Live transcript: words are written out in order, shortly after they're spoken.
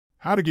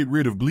How to get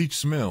rid of bleach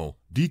smell,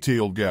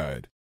 detailed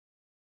guide.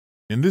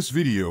 In this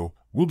video,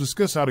 we'll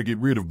discuss how to get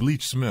rid of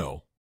bleach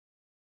smell.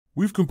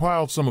 We've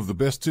compiled some of the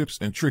best tips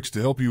and tricks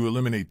to help you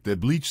eliminate that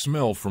bleach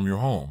smell from your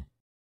home.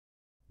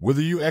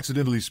 Whether you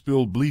accidentally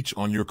spilled bleach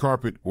on your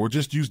carpet or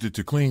just used it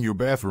to clean your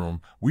bathroom,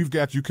 we've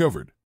got you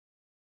covered.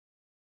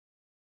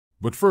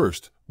 But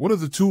first, what are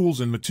the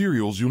tools and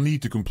materials you'll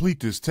need to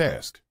complete this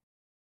task?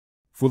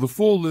 For the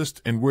full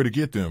list and where to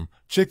get them,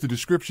 check the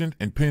description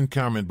and pinned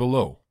comment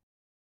below.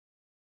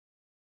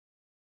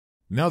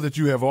 Now that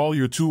you have all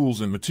your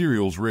tools and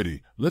materials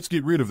ready, let's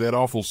get rid of that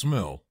awful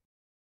smell.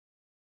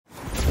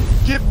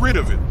 Get rid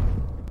of it!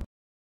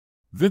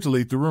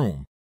 Ventilate the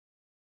room.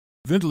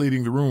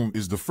 Ventilating the room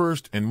is the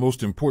first and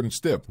most important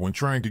step when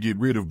trying to get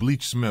rid of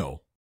bleach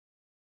smell.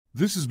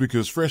 This is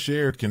because fresh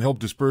air can help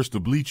disperse the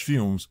bleach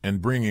fumes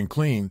and bring in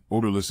clean,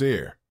 odorless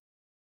air.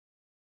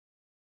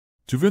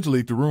 To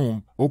ventilate the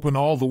room, open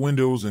all the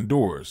windows and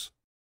doors.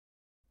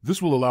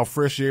 This will allow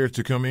fresh air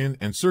to come in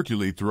and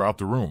circulate throughout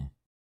the room.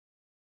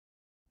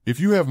 If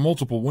you have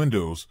multiple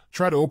windows,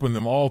 try to open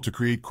them all to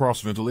create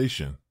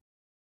cross-ventilation.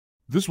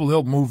 This will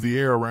help move the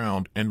air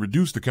around and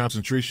reduce the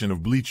concentration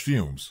of bleach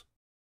fumes.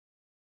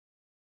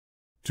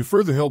 To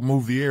further help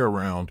move the air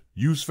around,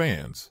 use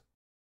fans.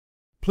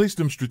 Place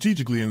them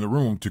strategically in the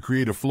room to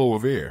create a flow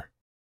of air.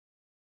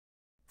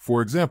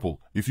 For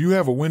example, if you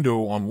have a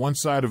window on one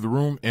side of the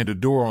room and a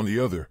door on the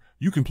other,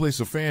 you can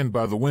place a fan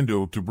by the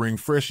window to bring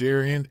fresh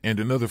air in and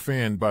another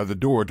fan by the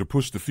door to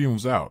push the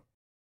fumes out.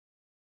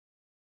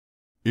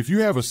 If you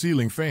have a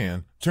ceiling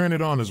fan, turn it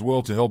on as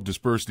well to help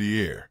disperse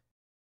the air.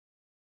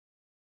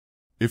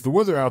 If the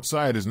weather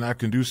outside is not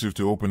conducive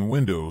to open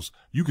windows,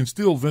 you can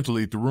still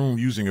ventilate the room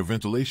using a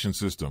ventilation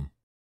system.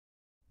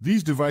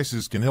 These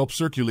devices can help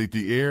circulate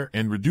the air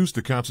and reduce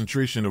the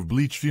concentration of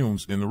bleach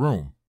fumes in the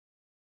room.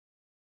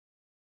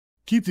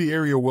 Keep the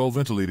area well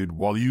ventilated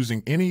while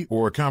using any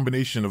or a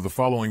combination of the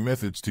following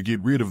methods to get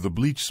rid of the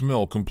bleach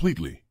smell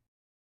completely.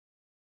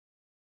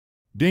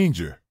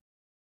 Danger: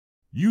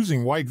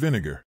 using white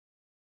vinegar.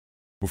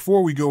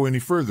 Before we go any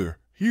further,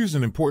 here's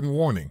an important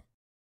warning.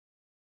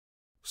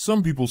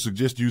 Some people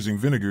suggest using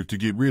vinegar to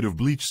get rid of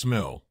bleach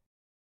smell,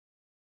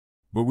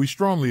 but we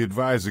strongly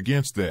advise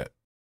against that.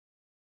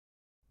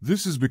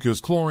 This is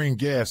because chlorine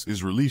gas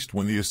is released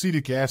when the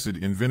acetic acid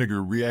in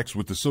vinegar reacts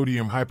with the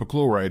sodium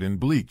hypochlorite in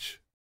bleach.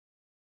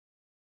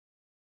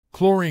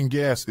 Chlorine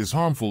gas is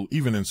harmful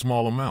even in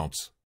small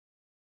amounts.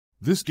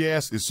 This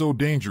gas is so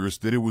dangerous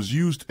that it was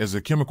used as a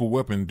chemical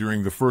weapon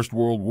during the First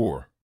World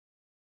War.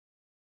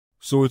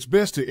 So it's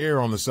best to err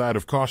on the side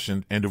of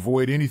caution and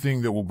avoid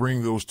anything that will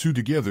bring those two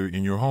together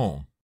in your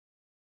home.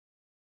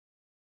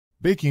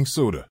 Baking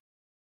soda.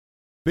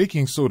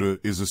 Baking soda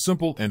is a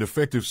simple and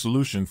effective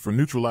solution for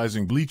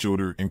neutralizing bleach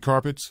odor in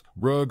carpets,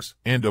 rugs,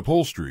 and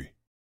upholstery.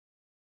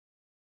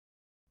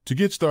 To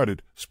get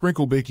started,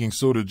 sprinkle baking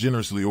soda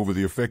generously over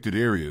the affected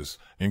areas,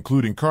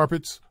 including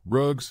carpets,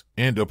 rugs,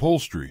 and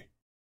upholstery.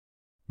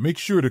 Make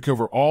sure to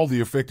cover all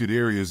the affected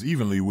areas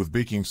evenly with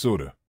baking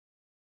soda.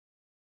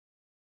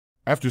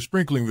 After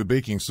sprinkling the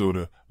baking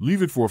soda,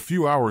 leave it for a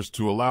few hours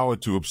to allow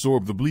it to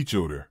absorb the bleach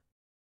odor.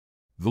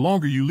 The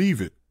longer you leave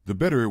it, the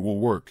better it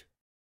will work.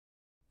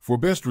 For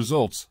best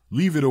results,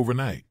 leave it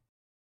overnight.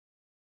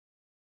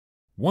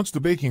 Once the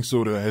baking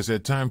soda has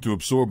had time to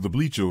absorb the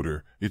bleach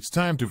odor, it's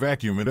time to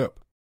vacuum it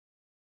up.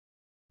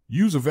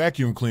 Use a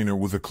vacuum cleaner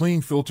with a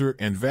clean filter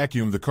and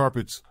vacuum the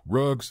carpets,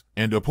 rugs,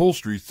 and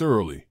upholstery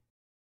thoroughly.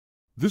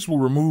 This will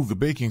remove the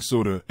baking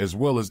soda as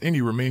well as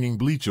any remaining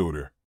bleach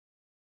odor.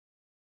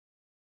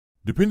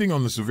 Depending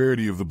on the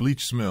severity of the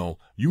bleach smell,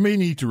 you may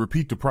need to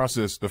repeat the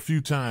process a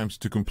few times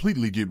to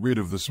completely get rid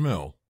of the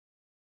smell.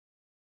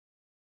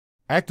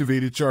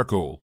 Activated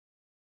charcoal.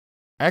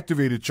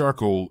 Activated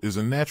charcoal is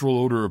a natural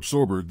odor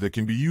absorber that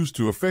can be used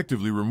to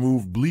effectively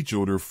remove bleach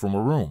odor from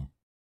a room.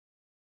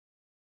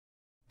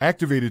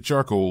 Activated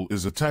charcoal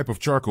is a type of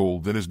charcoal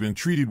that has been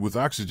treated with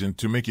oxygen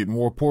to make it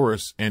more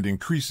porous and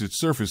increase its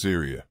surface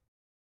area.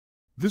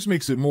 This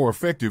makes it more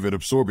effective at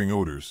absorbing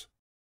odors.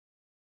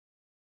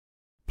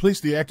 Place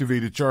the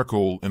activated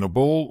charcoal in a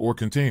bowl or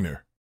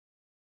container.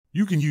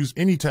 You can use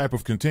any type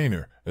of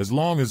container, as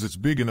long as it's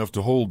big enough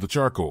to hold the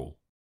charcoal.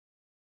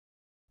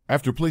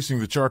 After placing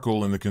the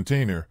charcoal in the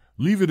container,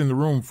 leave it in the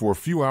room for a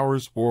few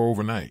hours or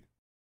overnight.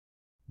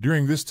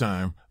 During this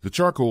time, the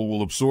charcoal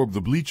will absorb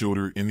the bleach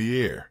odor in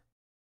the air.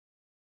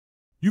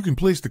 You can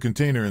place the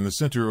container in the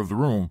center of the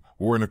room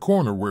or in a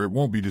corner where it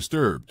won't be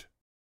disturbed.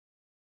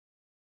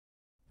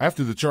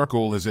 After the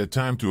charcoal has had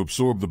time to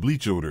absorb the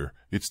bleach odor,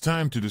 it's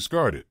time to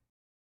discard it.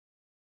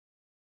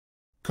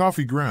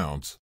 Coffee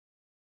grounds.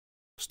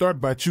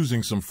 Start by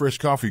choosing some fresh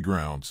coffee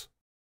grounds.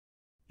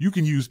 You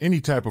can use any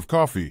type of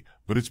coffee,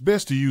 but it's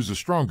best to use a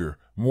stronger,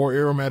 more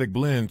aromatic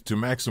blend to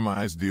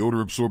maximize the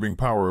odor-absorbing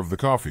power of the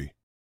coffee.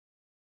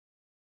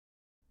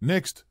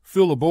 Next,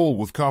 fill a bowl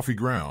with coffee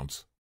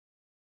grounds.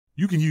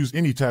 You can use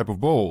any type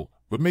of bowl,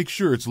 but make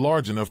sure it's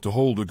large enough to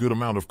hold a good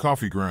amount of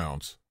coffee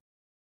grounds.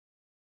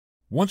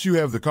 Once you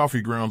have the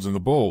coffee grounds in the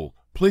bowl,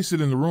 place it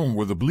in the room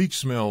where the bleach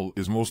smell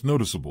is most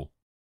noticeable.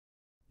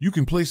 You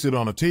can place it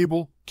on a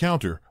table,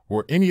 counter,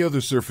 or any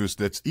other surface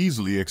that's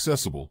easily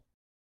accessible.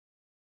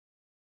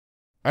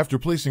 After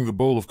placing the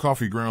bowl of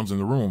coffee grounds in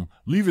the room,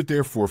 leave it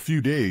there for a few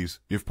days,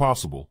 if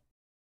possible.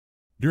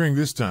 During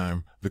this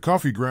time, the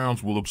coffee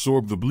grounds will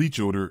absorb the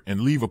bleach odor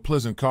and leave a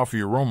pleasant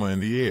coffee aroma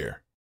in the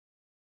air.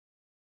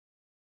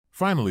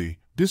 Finally,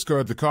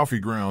 discard the coffee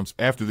grounds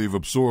after they've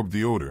absorbed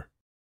the odor.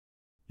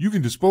 You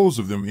can dispose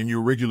of them in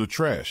your regular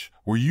trash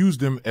or use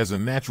them as a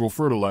natural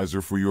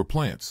fertilizer for your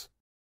plants.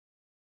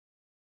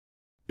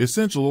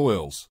 Essential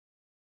oils.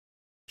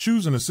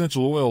 Choose an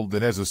essential oil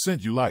that has a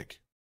scent you like.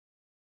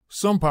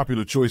 Some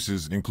popular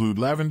choices include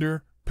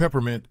lavender,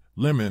 peppermint,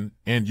 lemon,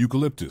 and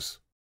eucalyptus.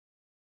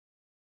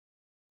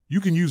 You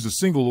can use a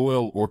single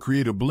oil or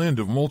create a blend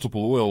of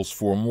multiple oils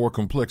for a more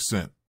complex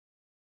scent.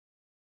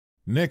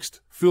 Next,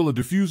 fill a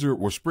diffuser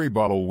or spray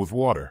bottle with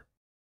water.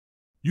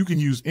 You can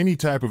use any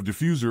type of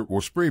diffuser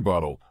or spray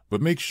bottle, but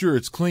make sure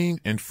it's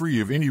clean and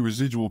free of any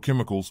residual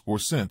chemicals or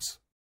scents.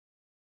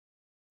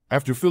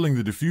 After filling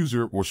the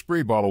diffuser or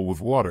spray bottle with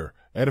water,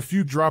 add a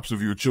few drops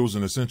of your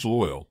chosen essential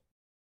oil.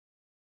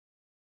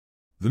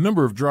 The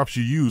number of drops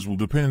you use will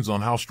depend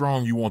on how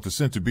strong you want the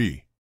scent to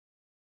be.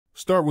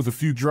 Start with a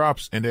few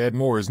drops and add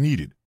more as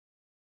needed.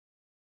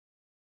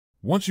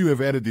 Once you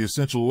have added the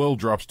essential oil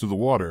drops to the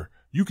water,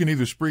 you can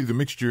either spray the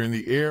mixture in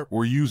the air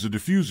or use a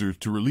diffuser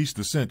to release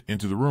the scent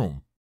into the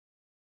room.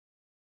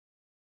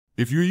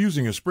 If you're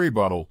using a spray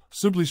bottle,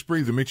 simply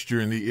spray the mixture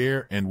in the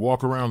air and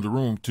walk around the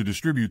room to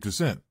distribute the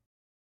scent.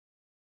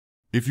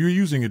 If you're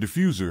using a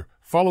diffuser,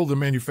 follow the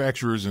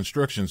manufacturer's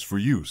instructions for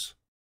use.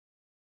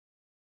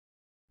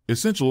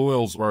 Essential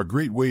oils are a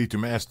great way to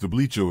mask the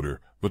bleach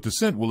odor, but the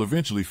scent will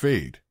eventually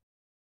fade.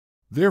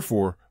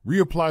 Therefore,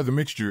 reapply the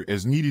mixture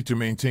as needed to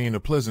maintain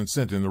a pleasant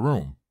scent in the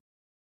room.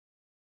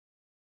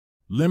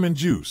 Lemon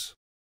juice.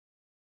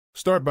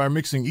 Start by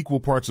mixing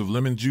equal parts of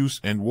lemon juice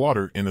and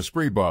water in a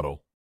spray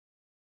bottle.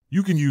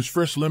 You can use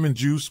fresh lemon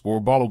juice or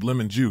bottled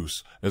lemon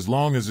juice, as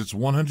long as it's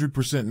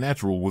 100%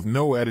 natural with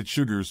no added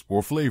sugars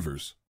or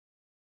flavors.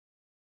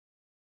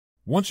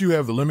 Once you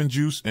have the lemon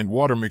juice and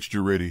water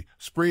mixture ready,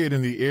 spray it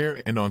in the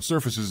air and on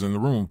surfaces in the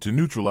room to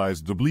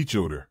neutralize the bleach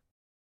odor.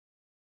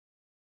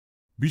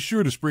 Be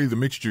sure to spray the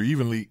mixture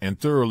evenly and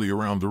thoroughly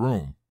around the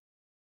room.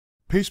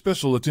 Pay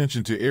special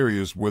attention to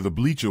areas where the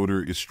bleach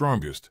odor is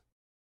strongest.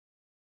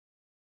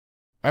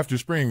 After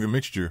spraying the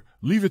mixture,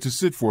 leave it to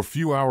sit for a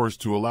few hours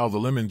to allow the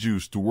lemon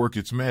juice to work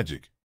its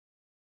magic.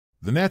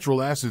 The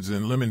natural acids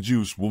in lemon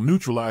juice will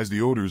neutralize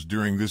the odors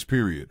during this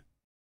period.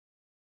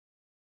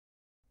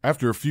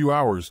 After a few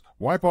hours,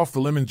 wipe off the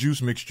lemon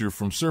juice mixture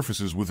from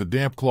surfaces with a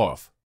damp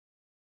cloth.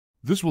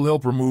 This will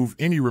help remove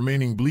any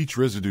remaining bleach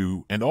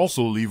residue and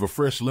also leave a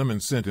fresh lemon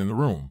scent in the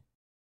room.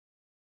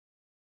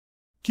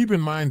 Keep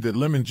in mind that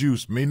lemon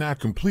juice may not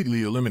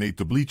completely eliminate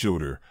the bleach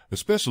odor,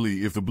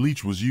 especially if the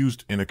bleach was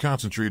used in a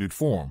concentrated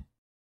form.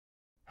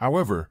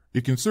 However,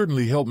 it can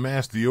certainly help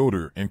mask the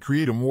odor and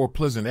create a more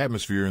pleasant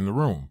atmosphere in the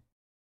room.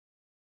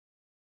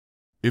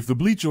 If the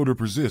bleach odor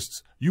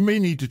persists, you may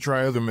need to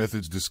try other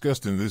methods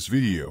discussed in this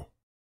video.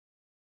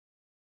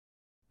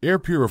 Air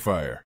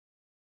purifier.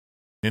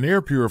 An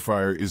air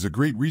purifier is a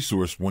great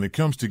resource when it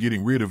comes to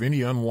getting rid of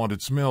any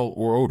unwanted smell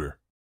or odor.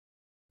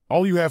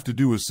 All you have to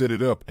do is set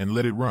it up and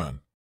let it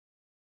run.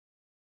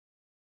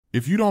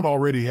 If you don't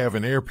already have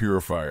an air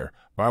purifier,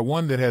 buy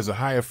one that has a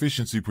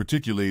high-efficiency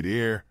particulate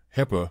air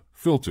 (HEPA)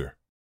 filter.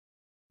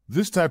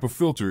 This type of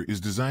filter is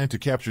designed to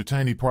capture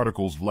tiny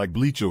particles like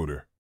bleach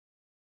odor.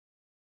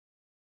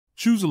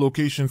 Choose a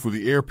location for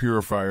the air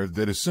purifier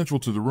that is central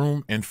to the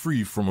room and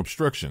free from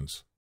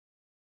obstructions.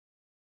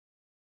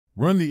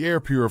 Run the air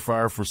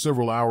purifier for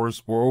several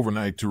hours or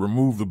overnight to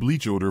remove the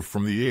bleach odor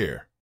from the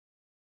air.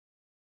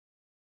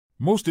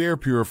 Most air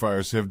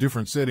purifiers have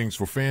different settings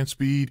for fan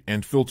speed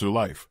and filter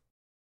life.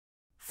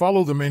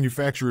 Follow the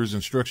manufacturer's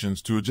instructions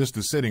to adjust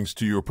the settings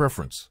to your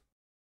preference.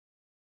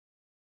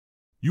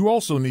 You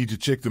also need to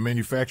check the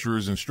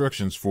manufacturer's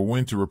instructions for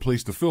when to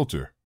replace the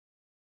filter.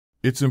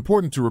 It's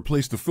important to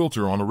replace the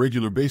filter on a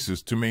regular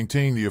basis to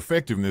maintain the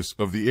effectiveness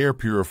of the air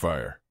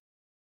purifier.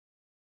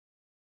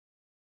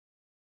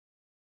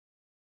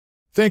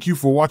 Thank you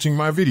for watching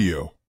my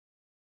video.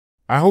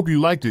 I hope you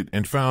liked it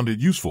and found it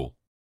useful.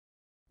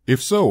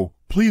 If so,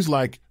 please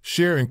like,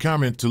 share, and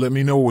comment to let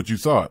me know what you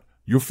thought.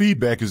 Your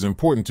feedback is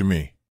important to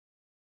me.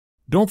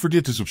 Don't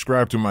forget to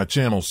subscribe to my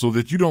channel so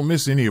that you don't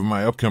miss any of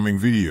my upcoming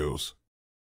videos.